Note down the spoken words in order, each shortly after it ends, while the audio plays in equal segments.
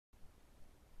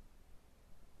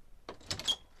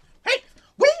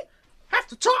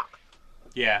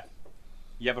Yeah,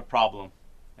 you have a problem,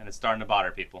 and it's starting to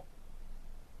bother people.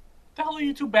 What the hell are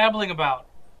you two babbling about?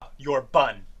 Your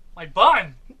bun. My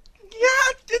bun?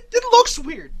 Yeah, it looks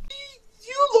weird.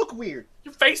 You look weird.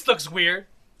 Your face looks weird.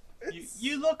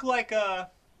 You look like a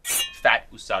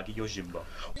fat Usagi Yojimbo.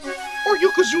 Or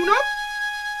Yokozuna.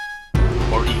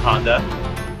 Or E Honda.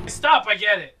 Stop, I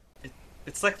get it.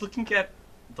 It's like looking at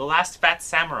the last fat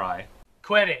samurai.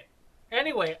 Quit it.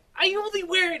 Anyway, I only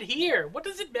wear it here. What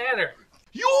does it matter?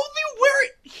 You only wear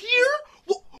it here?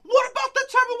 What about that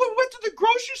time when we went to the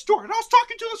grocery store and I was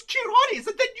talking to those cute honeys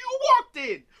and then you walked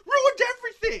in? Ruined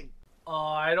everything.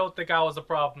 I don't think I was a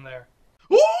problem there.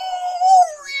 Oh,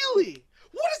 really?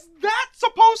 What is that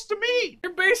supposed to mean?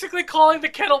 You're basically calling the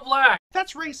kettle black.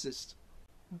 That's racist.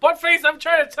 Buttface, I'm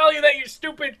trying to tell you that your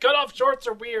stupid cut-off shorts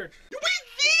are weird. You mean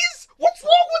these? What's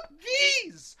wrong with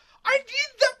these? I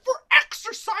need them for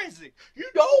exercising. You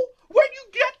know, when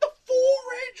you get the full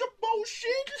range of motion,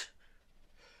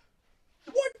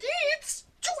 one needs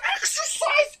to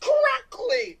exercise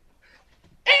correctly.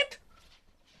 And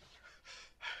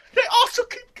they also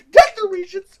keep nether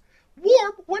regions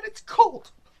warm when it's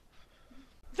cold.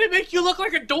 They make you look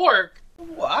like a dork.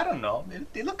 Well, I don't know.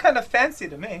 They look kind of fancy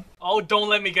to me. Oh, don't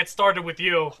let me get started with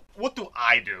you. What do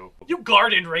I do? You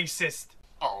garden racist.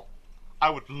 Oh, I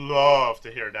would love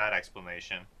to hear that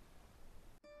explanation.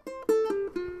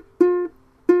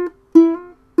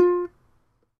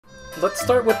 Let's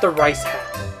start with the rice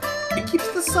hat. It keeps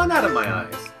the sun out of my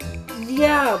eyes.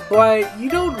 Yeah, but you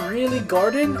don't really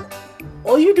garden.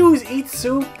 All you do is eat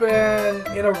soup and,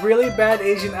 in a really bad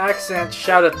Asian accent,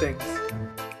 shout at things.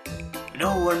 No,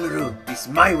 Wormaru, it's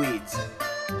my weeds.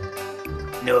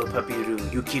 No,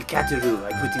 Papiru, you kill Kataru,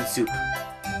 I put in soup.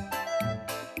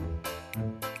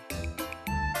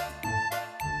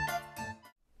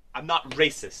 I'm not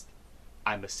racist.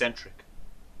 I'm eccentric.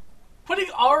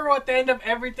 Putting R at the end of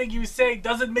everything you say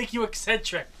doesn't make you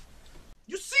eccentric.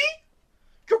 You see?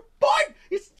 Your bun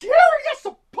is tearing us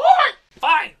apart!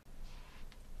 Fine.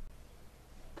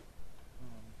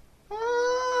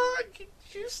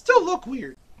 You still look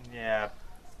weird. Yeah,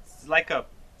 it's like a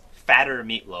fatter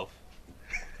meatloaf.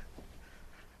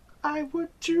 I would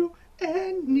do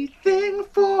anything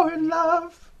for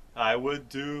love, I would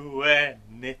do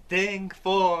anything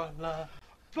for love,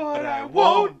 but I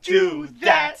won't do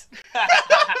that.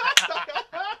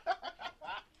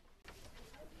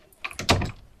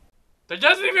 That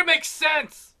doesn't even make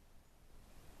sense.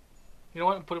 You know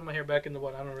what? I'm putting my hair back in the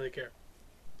bun. I don't really care.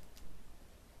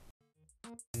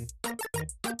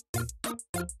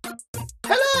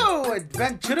 Hello,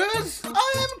 adventurers!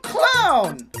 I am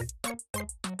Clown!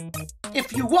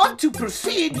 If you want to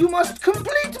proceed, you must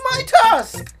complete my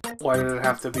task! Why did it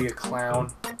have to be a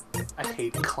clown? I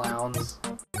hate clowns.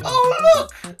 Oh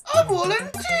look! A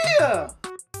volunteer!